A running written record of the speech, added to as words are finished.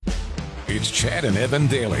It's Chad and Evan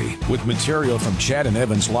Daily with material from Chad and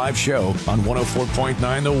Evan's live show on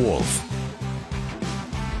 104.9 The Wolf.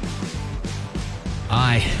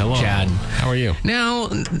 Hi, Hello. Chad. How are you?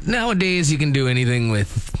 Nowadays, you can do anything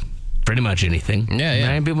with pretty much anything.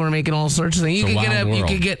 Yeah. Right? People are making all sorts of things. It's a wild world.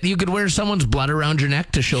 You could wear someone's blood around your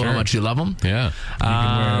neck to show how Sure. much you love them. Yeah. You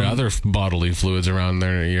can wear other bodily fluids around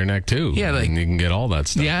your neck, too. Yeah, like- and you can get all that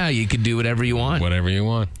stuff. Yeah, you could do whatever you want. Whatever you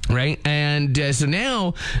want. Right? And so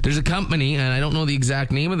now there's a company, and I don't know the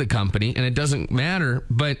exact name of the company, and it doesn't matter,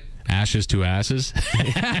 but Ashes to asses.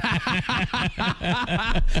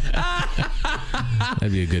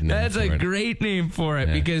 That'd be a good name. that's for a it. great name for it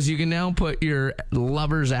Yeah. because you can now put your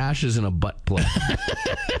lover's ashes in a butt plug.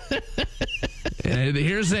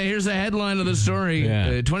 Here's the headline of the story. Yeah.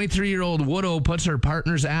 A 23-year-old widow puts her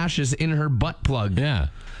partner's ashes in her butt plug. Yeah.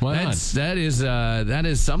 Why not? That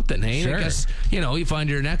is something, hey? Sure. I guess, you find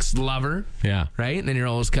your next lover, Yeah. right? And then you're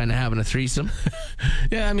always kind of having a threesome.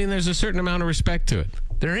 Yeah, I mean, there's a certain amount of respect to it.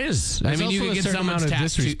 There is. There's you also could a get certain someone's amount of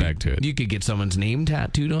disrespect to it. You could get someone's name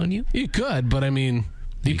tattooed on you. You could, but I mean,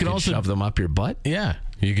 you could also shove them up your butt. Yeah,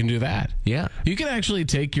 you can do that. Yeah. You can actually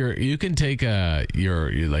take your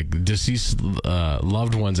like deceased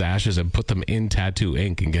loved one's ashes and put them in tattoo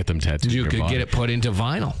ink and get them tattooed. You in your could body. get it put into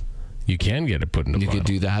vinyl. You can get it put into You vinyl. could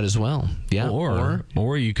do that as well. Yeah. Or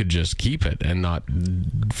you could just keep it and not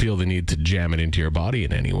feel the need to jam it into your body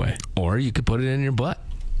in any way. Or you could put it in your butt.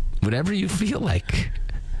 Whatever you feel like.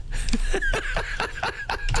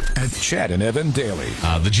 At Chad and Evan Daily.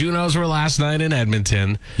 The Junos were last night in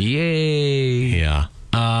Edmonton. Yay. Yeah.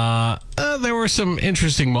 There were some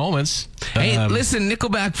interesting moments. Hey, listen,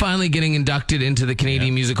 Nickelback finally getting inducted into the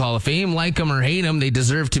Canadian Music Hall of Fame. Like them or hate them, they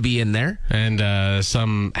deserve to be in there. And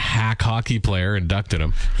some hack hockey player inducted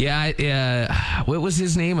him. Yeah, what was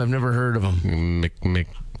his name? I've never heard of him.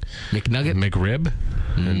 McNugget? McRib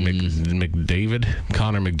and McDavid,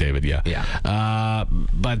 Connor McDavid, yeah.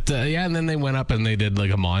 And then they went up and they did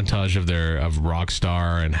like a montage of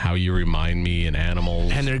Rockstar and How You Remind Me and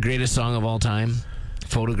Animals. And their greatest song of all time,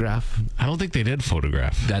 Photograph. I don't think they did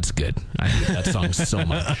Photograph. That's good. I hate that song so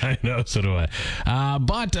much. I know, so do I.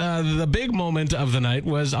 But the big moment of the night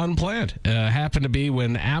was unplanned. Happened to be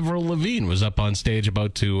when Avril Lavigne was up on stage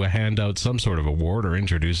about to hand out some sort of award or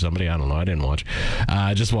introduce somebody. I don't know. I didn't watch.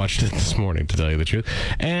 I just watched it this morning, to tell you the truth.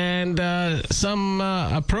 And a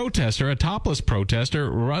protester, a topless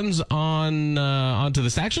protester, runs onto the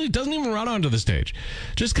stage. Actually, doesn't even run onto the stage.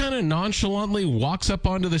 Just kind of nonchalantly walks up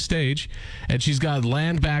onto the stage, and she's got land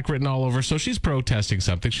back written all over. So she's protesting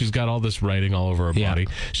something. She's got all this writing all over her body.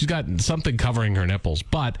 She's got something covering her nipples.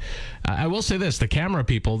 But I will say this, the camera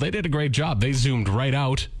people, they did a great job. They zoomed right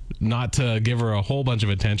out, not to give her a whole bunch of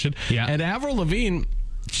attention. Yeah. And Avril Lavigne,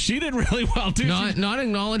 she did really well too. Not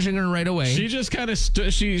acknowledging her right away. She just kind of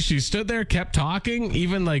she stood there, kept talking,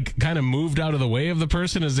 even like kind of moved out of the way of the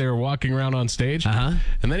person as they were walking around on stage. Uh-huh.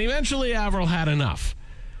 And then eventually Avril had enough.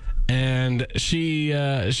 And she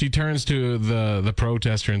turns to the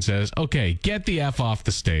protester and says, "Okay, get the F off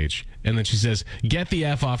the stage." And then she says, "Get the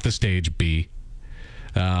F off the stage, B."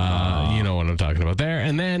 You know what I'm talking about there.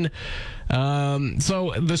 And then,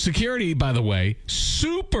 so the security, by the way,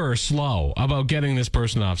 super slow about getting this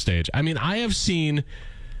person off stage. I mean, I've seen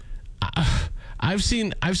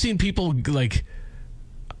people like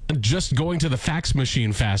just going to the fax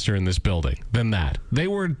machine faster in this building than that. They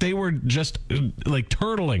were just like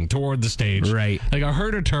turtling toward the stage, right? Like a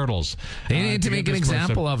herd of turtles. They need to make an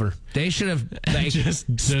example of her. They should have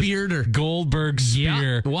just speared her. Goldberg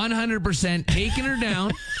spear. 100% taken her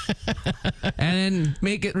down, and then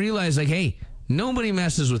make it realize like, hey, nobody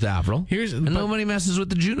messes with Avril. Nobody messes with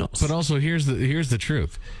the Junos. But also, here's the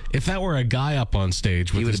truth. If that were a guy up on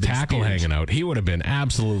stage with his tackle hanging out, he would have been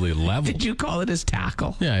absolutely leveled. Did you call it his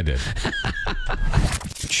tackle? Yeah, I did.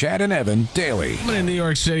 Chad and Evan Daily. Woman in New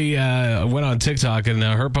York City went on TikTok, and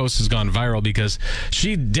her post has gone viral because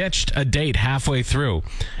she ditched a date halfway through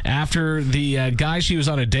after the guy she was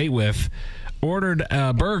on a date with ordered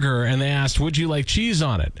a burger, and they asked, "Would you like cheese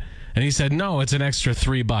on it?" And he said, "No, it's an extra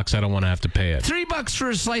 $3. I don't want to have to pay it." $3 for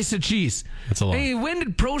a slice of cheese. That's a lot. Hey, when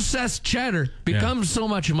did processed cheddar become so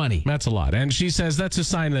much money? That's a lot. And she says, "That's a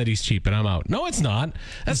sign that he's cheap," and I'm out. No, it's not.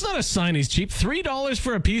 That's not a sign he's cheap. $3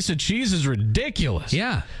 for a piece of cheese is ridiculous.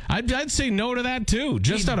 Yeah. I'd say no to that, too,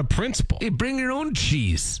 just out of principle. Hey, bring your own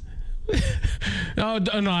cheese. No,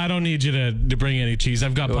 I don't need you to bring any cheese.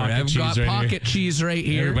 I've got pocket cheese right here. I've got pocket cheese right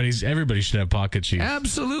here. Everybody should have pocket cheese.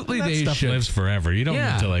 Absolutely, that they stuff should. lives forever. You don't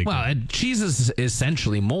need to like. Well, cheese is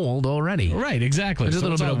essentially mold already. Right, exactly. There's a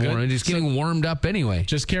little bit of warm. It's getting warmed up anyway.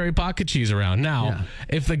 Just carry pocket cheese around. Now,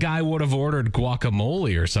 if the guy would have ordered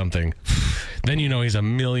guacamole or something, then you know he's a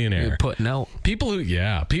millionaire. You're putting out. People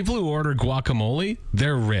who order guacamole,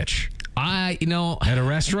 they're rich. At a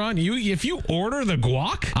restaurant, if you order the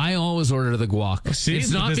guac, I always order the guac. See,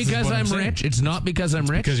 it's not because I'm rich. It's not because I'm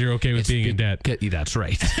rich. Because you're okay with being in debt. That's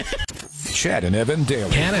right. Chad and Evan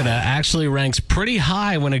daily. Canada actually ranks pretty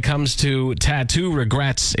high when it comes to tattoo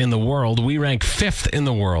regrets in the world. We rank 5th in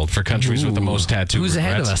the world for countries with the most tattoo Who's regrets.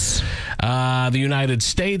 ahead of us? The United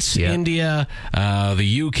States, India,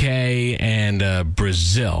 the UK, and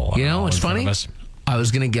Brazil. You know, it's funny. I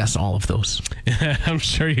was going to guess all of those. I'm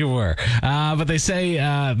sure you were. But they say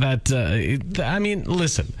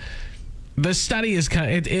listen, the study is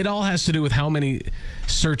it all has to do with how many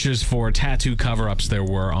searches for tattoo cover-ups there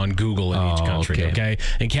were on Google in each country, okay?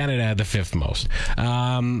 And Canada had the 5th most.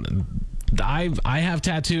 I have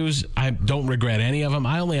tattoos. I don't regret any of them.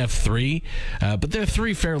 I only have 3, but they're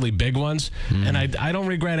 3 fairly big ones, and I don't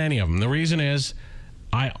regret any of them. The reason is,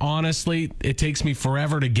 it takes me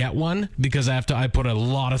forever to get one because I put a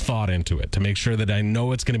lot of thought into it to make sure that I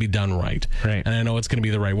know it's going to be done right. And I know it's going to be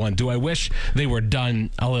the right one. Do I wish they were done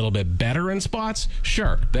a little bit better in spots?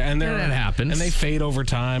 Sure. And that happens. And they fade over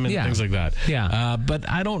time and things like that. Yeah. But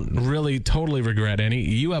I don't really totally regret any.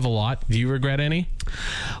 You have a lot. Do you regret any?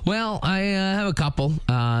 Well, I have a couple.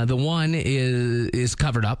 The one is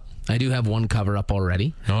covered up. I do have one cover up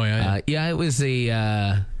already. Oh, yeah. It was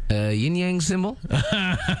a yin-yang symbol?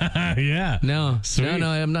 Yeah. No. Sweet. No,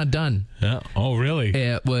 I'm not done. Oh, really?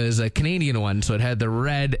 It was a Canadian one, so it had the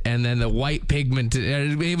red and then the white pigment.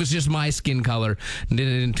 It was just my skin color. Did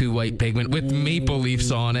it into white pigment with maple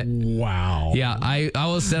leaves on it. Wow. Yeah, I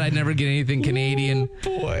always said I'd never get anything Canadian.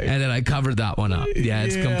 Oh, boy. And then I covered that one up. Yeah,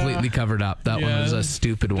 it's completely covered up. That one was a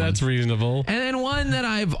stupid one. That's reasonable. And then one that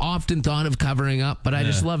I've often thought of covering up, but I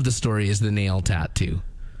just love the story, is the nail tattoo.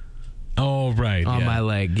 Oh, right. On my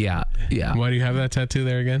leg, yeah. Why do you have that tattoo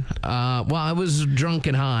there again? Well, I was drunk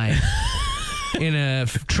and high in a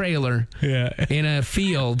trailer in a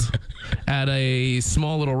field at a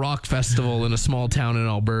small little rock festival in a small town in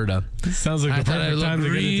Alberta. Sounds like the perfect time to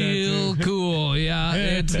get a tattoo. Real cool. Yeah,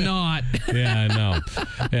 it's not. Yeah, I know.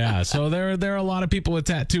 Yeah, so there are a lot of people with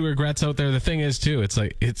tattoo regrets out there. The thing is, too, it's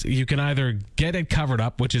you can either get it covered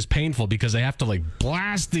up, which is painful because they have to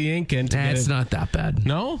blast the ink in. It's not that bad.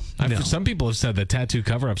 No? Some people have said that tattoo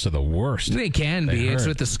cover-ups are the worst. They can be. It's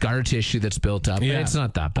with the scar tissue that's built up. Yeah. It's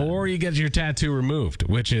not that bad. Or you get your tattoo removed,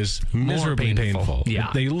 which is miserably painful.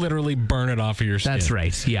 Yeah. They literally burn it off of your skin. That's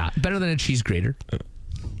right. Yeah. Better than a cheese grater.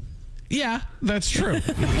 Yeah, that's true.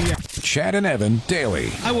 Chad and Evan daily.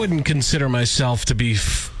 I wouldn't consider myself to be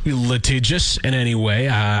litigious in any way.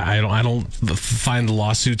 I don't find the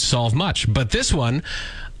lawsuits solve much. But this one,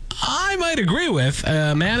 I might agree with.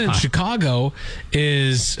 A man in Chicago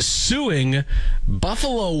is suing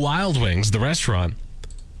Buffalo Wild Wings, the restaurant,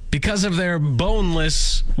 because of their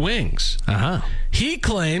boneless wings. He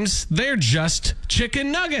claims they're just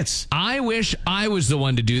chicken nuggets. I wish I was the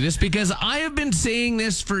one to do this because I have been saying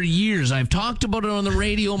this for years. I've talked about it on the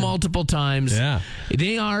radio multiple times. Yeah.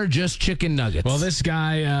 They are just chicken nuggets. Well, this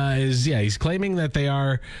guy he's claiming that they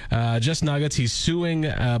are just nuggets. He's suing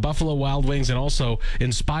Buffalo Wild Wings and also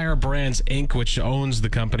Inspire Brands, Inc., which owns the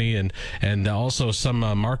company, and also some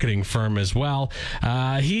marketing firm as well.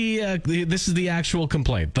 This is the actual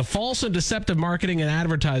complaint. The false and deceptive marketing and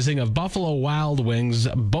advertising of Buffalo Wild Wings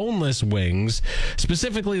boneless wings,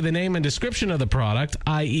 specifically the name and description of the product,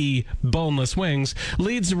 i.e. boneless wings,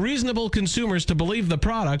 leads reasonable consumers to believe the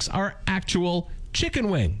products are actual chicken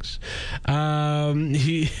wings. Now,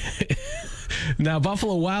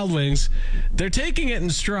 Buffalo Wild Wings, they're taking it in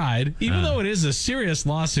stride, even though it is a serious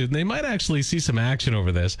lawsuit, and they might actually see some action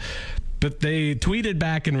over this. But they tweeted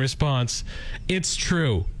back in response, "It's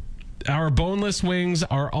true. Our boneless wings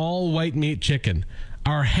are all white meat chicken.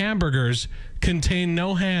 Our hamburgers contain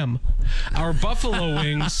no ham. Our buffalo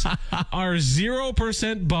wings are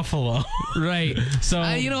 0% buffalo." Right. So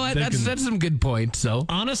you know what? That's some good points. So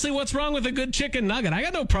honestly, what's wrong with a good chicken nugget? I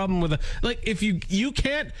got no problem with if you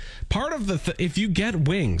can't part of if you get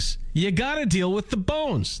wings, you got to deal with the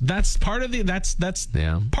bones. That's part of that's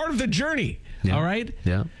part of the journey. Yeah. All right.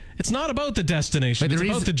 Yeah. It's not about the destination. It's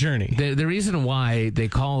about the journey. The reason why they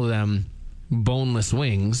call them boneless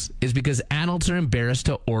wings is because adults are embarrassed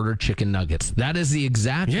to order chicken nuggets. That is the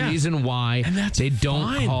exact reason why they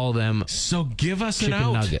don't call them. So give us chicken an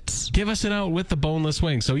out. Nuggets. Give us an out with the boneless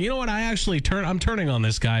wings. So you know what? I'm turning on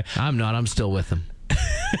this guy. I'm not. I'm still with him.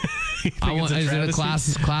 Is it a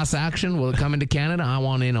class action? Will it come into Canada? I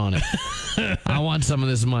want in on it. I want some of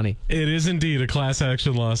this money. It is indeed a class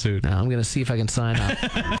action lawsuit. Now I'm going to see if I can sign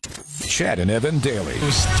up. Chad and Evan daily. It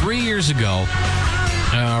was 3 years ago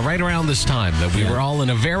right around this time that we were all in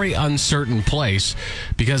a very uncertain place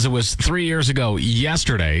because it was 3 years ago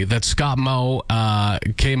yesterday that Scott Moe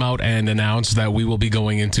came out and announced that we will be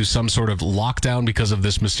going into some sort of lockdown because of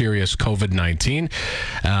this mysterious COVID-19.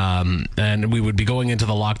 And we would be going into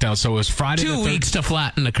the lockdown. So it was Friday 2 weeks to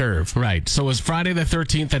flatten the curve. Right. So it was Friday the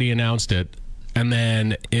 13th that he announced it. And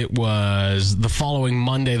then it was the following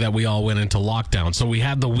Monday that we all went into lockdown. So we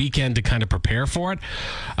had the weekend to kind of prepare for it.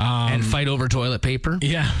 And fight over toilet paper.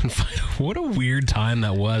 Yeah. What a weird time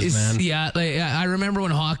that was, man. Yeah. I remember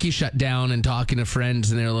when hockey shut down and talking to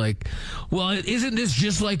friends, and they're like, well, isn't this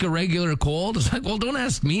just like a regular cold? It's like, well, don't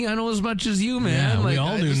ask me. I know as much as you, man. Yeah, like, we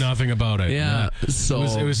all knew nothing about it. Yeah. So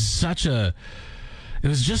it was such a... It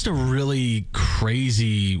was just a really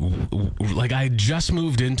crazy, like I just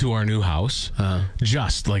moved into our new house,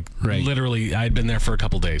 just like literally I'd been there for a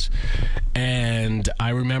couple days. And I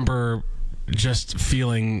remember just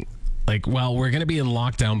feeling like, well, we're going to be in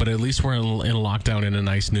lockdown, but at least we're in lockdown in a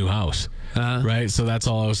nice new house. Right. So that's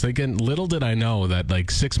all I was thinking. Little did I know that like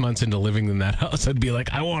 6 months into living in that house, I'd be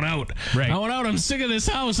like, I want out. Right. I want out. I'm sick of this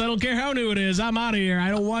house. I don't care how new it is. I'm out of here. I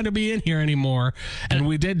don't want to be in here anymore. And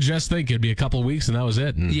we did just think it'd be a couple of weeks and that was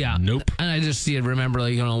it. And nope. And I just remember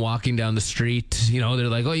like, walking down the street, they're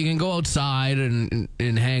like, oh, you can go outside and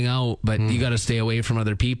hang out, but you got to stay away from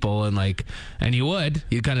other people. And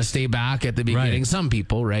you'd kind of stay back at the beginning. Right. Some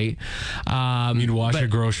people, right? You'd wash your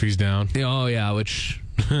groceries down. Oh yeah. Which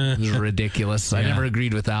is ridiculous. I never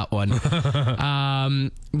agreed with that one.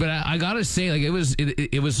 But I gotta say, like,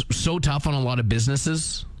 it was so tough on a lot of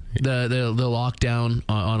businesses. The lockdown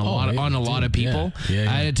on a lot of people. Yeah.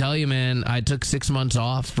 I had to tell you, man, I took 6 months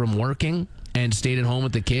off from working and stayed at home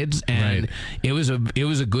with the kids, and it was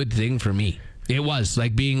a good thing for me. It was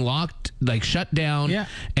like being locked, like shut down,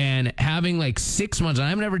 and having like 6 months. And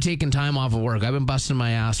I've never taken time off of work. I've been busting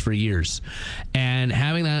my ass for years, and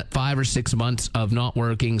having that 5 or 6 months of not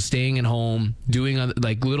working, staying at home, doing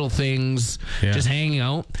like little things, just hanging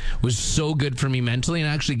out was so good for me mentally, and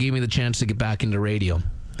actually gave me the chance to get back into radio.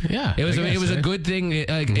 Yeah, it was a good thing.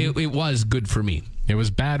 It was good for me. It was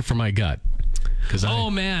bad for my gut.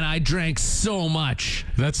 Man, I drank so much.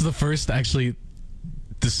 That's the first. Actually,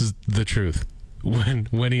 this is the truth.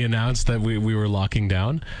 When he announced that we were locking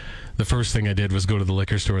down, the first thing I did was go to the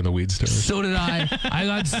liquor store and the weed store. So did I. I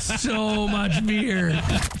got so much beer.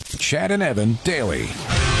 Chad and Evan daily.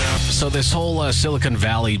 So this whole Silicon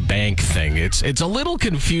Valley Bank thing, it's a little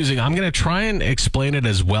confusing. I'm going to try and explain it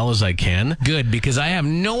as well as I can. Good, because I have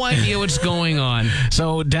no idea what's going on.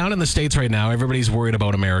 So down in the States right now, everybody's worried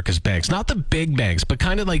about America's banks. Not the big banks, but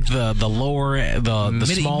kind of like the lower, the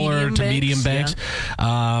smaller to medium banks.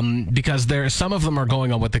 Yeah. Because some of them are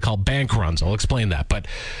going on what they call bank runs. I'll explain that. But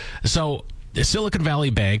so the Silicon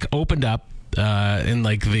Valley Bank opened up in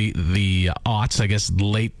like the aughts, I guess,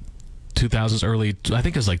 late 2000s, early, I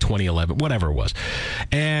think it was like 2011, whatever it was.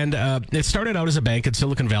 And it started out as a bank in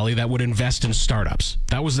Silicon Valley that would invest in startups.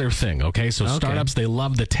 That was their thing, okay? So startups, they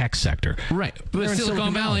love the tech sector. Right. But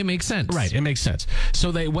Silicon Valley makes sense. Right, it makes sense.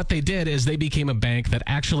 So what they did is they became a bank that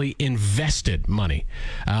actually invested money,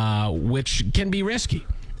 which can be risky.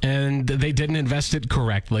 And they didn't invest it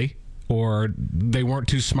correctly, or they weren't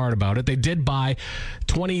too smart about it. They did buy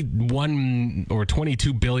 $21 or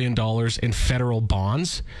 $22 billion in federal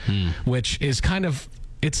bonds, which is kind of,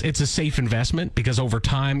 it's a safe investment because over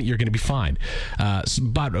time you're going to be fine.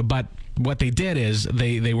 But what they did is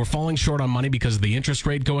they were falling short on money because of the interest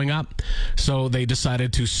rate going up. So they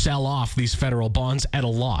decided to sell off these federal bonds at a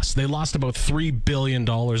loss. They lost about $3 billion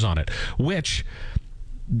on it, which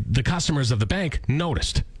the customers of the bank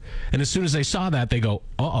noticed. And as soon as they saw that, they go,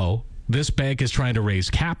 uh-oh. This bank is trying to raise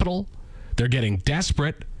capital. They're getting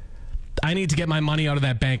desperate. I need to get my money out of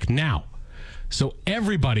that bank now. So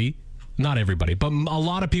everybody, not everybody, but a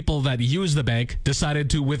lot of people that use the bank decided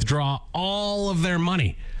to withdraw all of their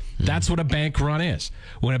money. That's what a bank run is.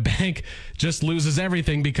 When a bank just loses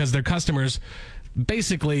everything because their customers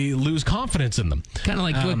basically lose confidence in them. Kind of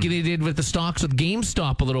like what they did with the stocks with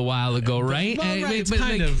GameStop a little while ago, right? Well, right. It's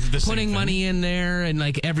kind of the putting money in there and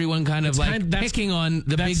like everyone kind of picking on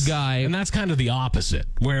the big guy. And that's kind of the opposite,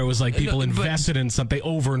 where it was like people invested in something, they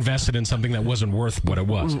over-invested in something that wasn't worth what it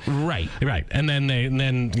was. Right. Right. And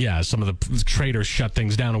then some of the traders shut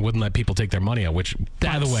things down and wouldn't let people take their money out, which,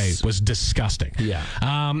 by the way, was disgusting. Yeah.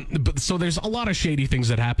 So there's a lot of shady things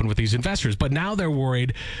that happen with these investors, but now they're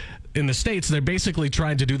worried. In the States, they're basically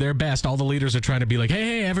trying to do their best. All the leaders are trying to be like,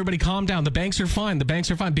 hey, everybody calm down. The banks are fine. The banks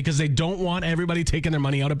are fine, because they don't want everybody taking their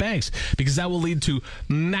money out of banks, because that will lead to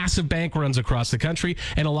massive bank runs across the country,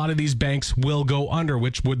 and a lot of these banks will go under,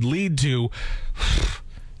 which would lead to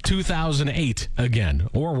 2008 again,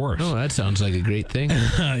 or worse. Oh, that sounds like a great thing.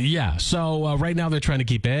 Yeah, so right now they're trying to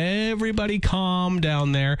keep everybody calm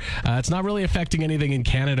down there. It's not really affecting anything in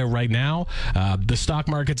Canada right now. The stock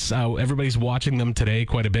markets, everybody's watching them today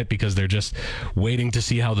quite a bit because they're just waiting to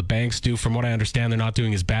see how the banks do. From what I understand, they're not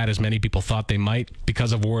doing as bad as many people thought they might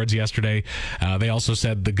because of words yesterday. They also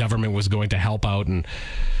said the government was going to help out and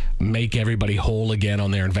make everybody whole again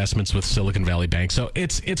on their investments with Silicon Valley Bank. So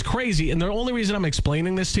it's crazy. And the only reason I'm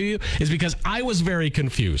explaining this to you is because I was very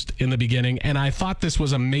confused in the beginning, and I thought this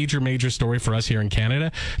was a major story for us here in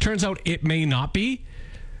Canada. Turns out it may not be,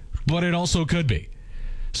 but it also could be.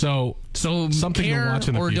 So something to watch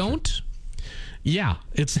in the future. Or don't? Yeah,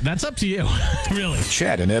 that's up to you, really.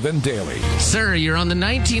 Chad and Evan daily. Sir, you're on the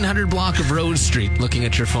 1900 block of Rose Street looking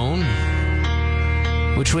at your phone.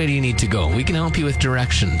 Which way do you need to go? We can help you with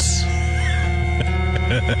directions.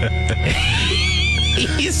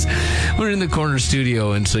 We're in the corner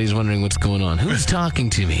studio, and so he's wondering what's going on. Who's talking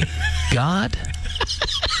to me? God?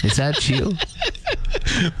 Is that you?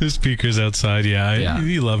 The speaker's outside, yeah.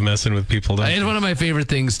 You love messing with people, don't you? It's one of my favorite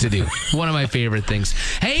things to do. One of my favorite things.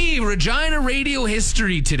 Hey, Regina radio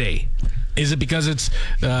history today. Is it because it's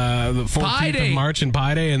the 14th of March and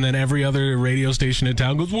Pie Day, and then every other radio station in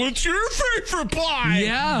town goes, "What's your favorite pie?"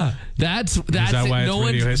 Yeah, that's Is that why it's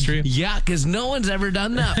radio history? Yeah, because no one's ever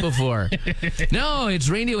done that before. No, it's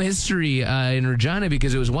radio history in Regina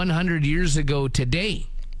because it was 100 years ago today.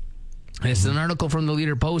 It's an article from the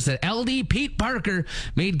Leader Post that LD Pete Parker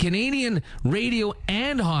made Canadian radio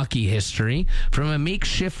and hockey history from a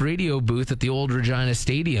makeshift radio booth at the old Regina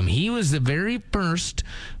Stadium. He was the very first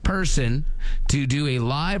person to do a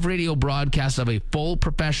live radio broadcast of a full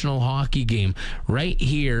professional hockey game right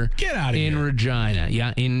here in Regina.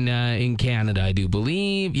 Yeah, in Canada, I do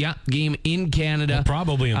believe. Yeah, game in Canada. Well,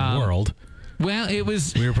 probably in the world. Well, it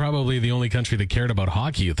was... We were probably the only country that cared about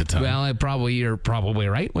hockey at the time. Well, you're probably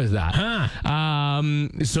right with that.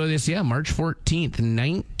 So this, March 14th,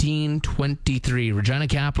 1923, Regina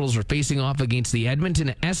Capitals were facing off against the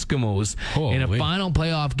Edmonton Eskimos in a final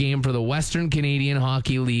playoff game for the Western Canadian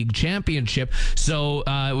Hockey League Championship. So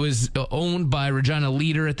it was owned by Regina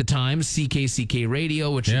Leader at the time, CKCK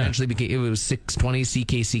Radio, which eventually became, it was 620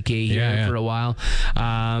 CKCK here for a while.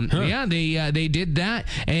 They did that,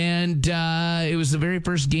 and it was the very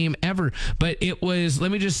first game ever. But it was,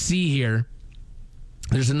 let me just see here.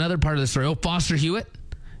 There's another part of the story. Oh, Foster Hewitt.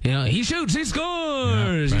 You know, he shoots, he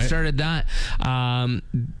scores. He started that.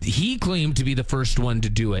 He claimed to be the first one to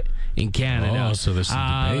do it in Canada. Oh, so there's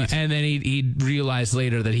some debate. And then he realized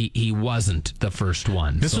later that he wasn't the first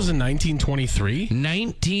one. This was in 1923?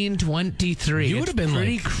 1923. You would have been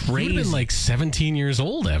pretty crazy. You would have been like 17 years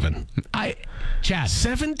old, Evan. Chad.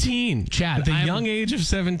 17. Chad. At the young age of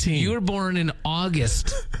 17. You were born in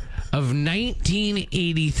August of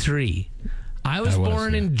 1983. I was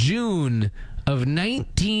born in June of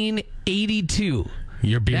 1982.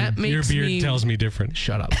 Your beard tells me different.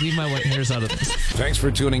 Shut up. Leave my white hairs out of this. Thanks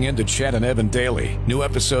for tuning in to Chad and Evan Daily. New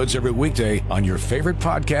episodes every weekday on your favorite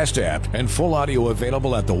podcast app and full audio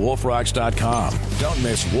available at thewolfrocks.com. Don't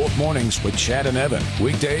miss Wolf Mornings with Chad and Evan.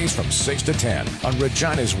 Weekdays from 6 to 10 on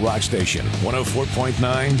Regina's Rock Station,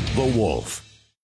 104.9 The Wolf.